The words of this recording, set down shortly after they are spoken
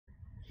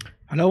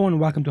Hello and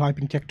welcome to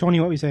Hyping Tech. Tony,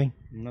 what are we saying?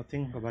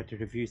 Nothing about to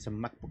review some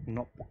MacBook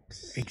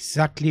notebooks.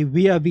 Exactly.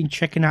 We have been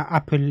checking out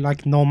Apple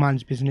like no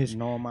man's business.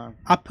 No man.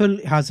 Apple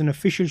has an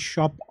official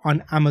shop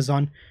on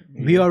Amazon.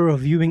 We are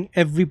reviewing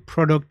every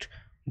product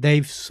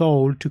they've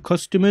sold to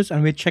customers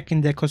and we're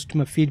checking their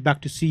customer feedback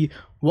to see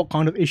what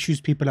kind of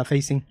issues people are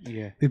facing.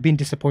 Yeah. We've been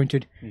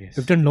disappointed. Yes.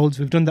 We've done loads.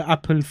 We've done the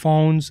Apple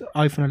phones,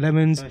 iPhone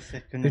 11s.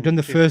 We've done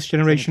the first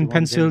generation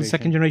pencils,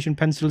 second generation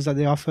pencils that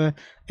they offer,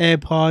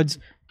 AirPods,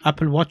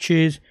 Apple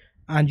Watches.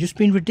 And just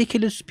been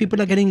ridiculous. People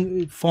are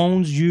getting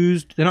phones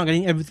used. They're not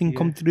getting everything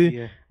come through.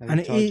 Yeah,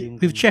 and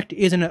we've checked, it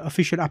is an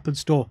official Apple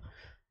store.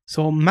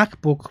 So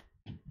MacBook,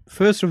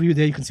 first review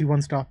there, you can see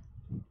 1 star.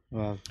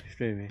 Wow,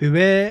 straight away.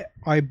 Beware,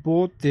 I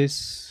bought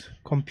this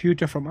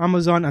computer from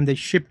Amazon and they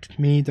shipped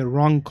me the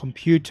wrong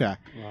computer.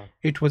 Wow.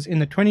 It was in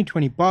the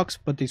 2020 box,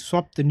 but they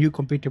swapped the new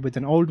computer with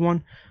an old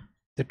one.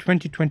 The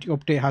 2020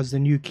 update has the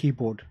new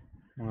keyboard.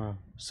 Wow.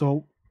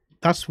 So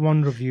that's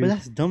one review. But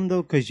that's dumb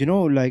though, because you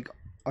know, like,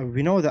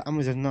 we know that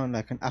Amazon's not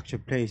like an actual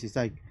place. It's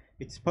like,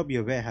 it's probably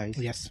a warehouse.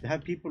 Yes. They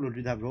have people who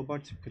do have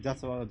robots, because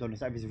that's what I don't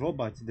understand. If it's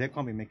robots, they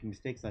can't be making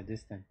mistakes like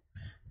this then.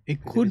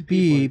 It could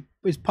be,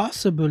 it's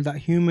possible that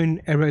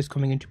human error is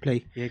coming into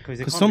play. Yeah,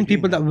 because some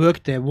people that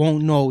work there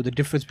won't know the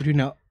difference between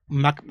a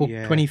MacBook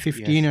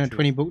 2015 and a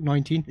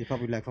 2019. They're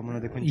probably like from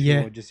another country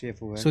or just here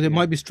for work. So they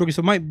might be struggling. So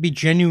it might be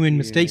genuine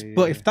mistakes.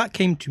 But if that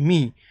came to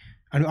me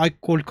and I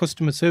called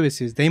customer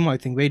services, they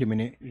might think, wait a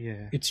minute,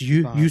 it's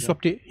you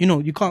swapped it. You know,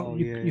 you can't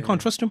you can't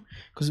trust them.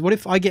 Because what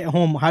if I get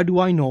home, how do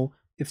I know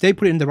if they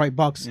put it in the right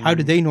box? How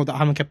do they know that I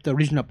haven't kept the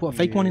original, put a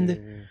fake one in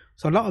there?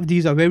 So a lot of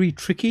these are very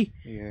tricky,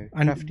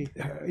 and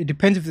it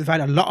depends if they've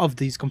had a lot of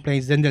these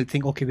complaints, then they'll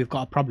think, okay, we've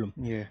got a problem.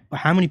 But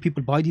how many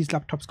people buy these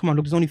laptops? Come on,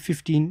 look, there's only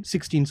 15,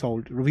 16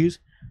 sold reviews.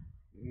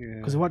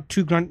 Because what,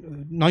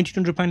 £2,000,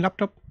 £1,900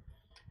 laptop?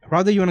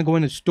 Rather you want to go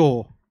in a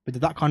store with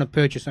that kind of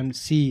purchase and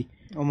see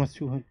almost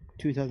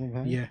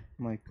 £2,000. Yeah,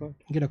 my God,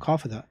 you get a car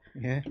for that.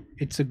 Yeah,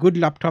 it's a good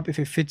laptop if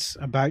it fits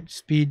about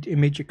speed,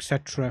 image,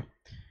 etc.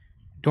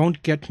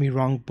 Don't get me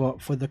wrong,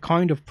 but for the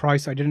kind of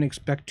price, I didn't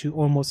expect to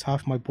almost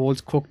have my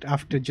balls cooked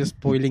after just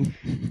boiling,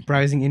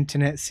 browsing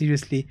internet.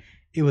 Seriously,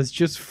 it was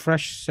just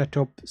fresh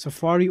setup.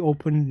 Safari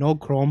open, no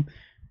Chrome.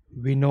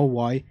 We know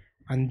why.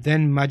 And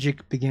then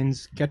magic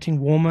begins, getting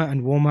warmer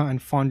and warmer and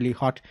finally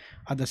hot.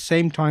 At the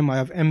same time, I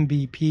have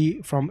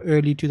MVP from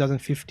early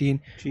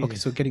 2015. Jesus. Okay,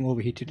 so getting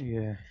overheated.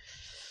 Yeah.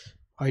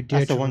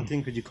 That's the one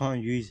thing, because you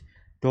can't use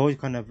those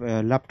kind of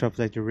laptops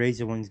like the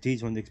Razer ones,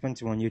 these ones, the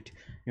expensive one. You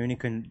only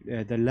can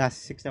the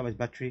last 6 hours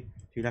battery.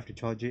 You'll have to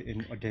charge it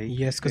in a day.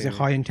 Yes, because they're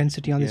high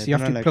intensity on this. You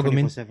have to like plug them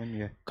in.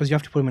 Because you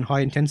have to put them in high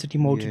intensity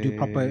mode to do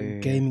proper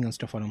gaming and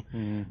stuff on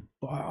them.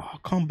 But I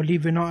can't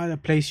believe we're not at a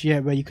place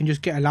yet where you can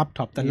just get a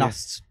laptop that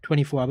lasts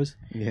 24 hours.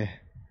 Yeah.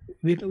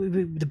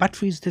 The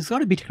batteries, there's got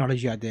to be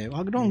technology out there.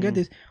 I don't get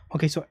this.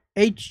 Okay, so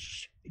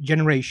 8th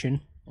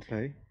generation.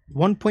 Okay.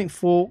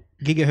 1.4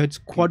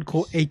 gigahertz quad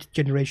core 8th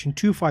generation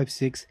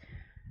 256,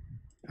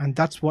 and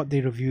that's what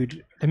they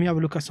reviewed. Let me have a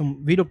look at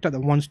some. We looked at the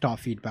 1-star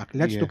feedback.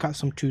 Let's look at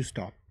some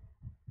 2-star.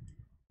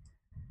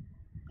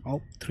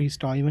 Oh,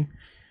 3-star even.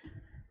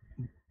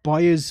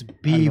 Buyers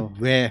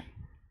beware.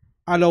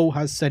 Allo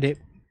has said it.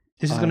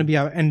 This is going to be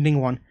our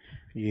ending one.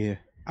 Yeah.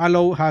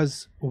 Allo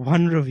has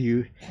 1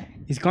 review.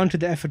 He's gone to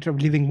the effort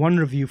of leaving 1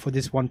 review for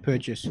this 1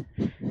 purchase.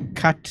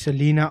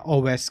 Catalina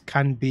OS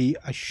can be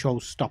a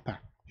showstopper.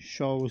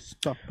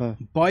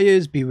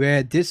 Buyers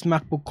beware, this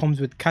MacBook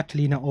comes with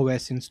Catalina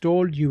OS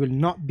installed. You will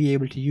not be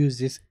able to use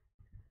this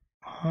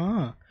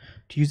to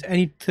use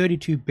any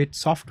 32-bit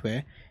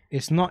software.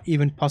 It's not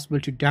even possible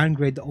to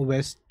downgrade the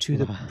OS to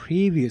the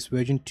previous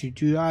version to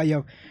do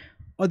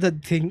other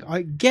thing.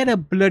 I get a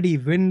bloody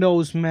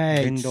Windows,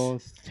 mate.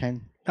 Windows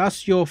 10.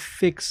 That's your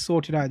fix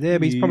sorted out there.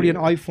 But it's probably an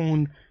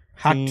iPhone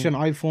hacked, an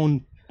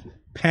iPhone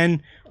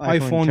pen,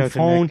 iPhone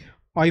phone,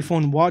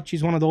 iPhone watch.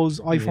 He's one of those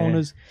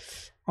iPhoners.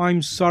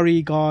 I'm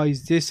sorry,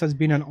 guys. This has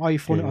been an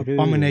iPhone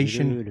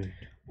abomination.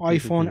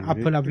 iPhone,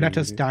 Apple have let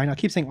us down. I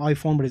keep saying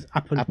iPhone, but it's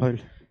Apple. Apple,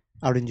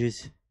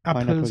 oranges.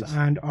 Apples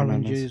and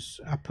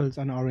oranges. Apples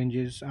and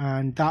oranges.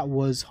 And that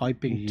was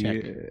Hyping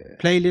Tech.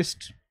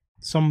 Playlist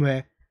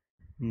somewhere.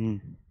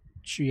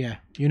 Yeah,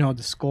 you know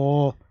the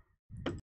score.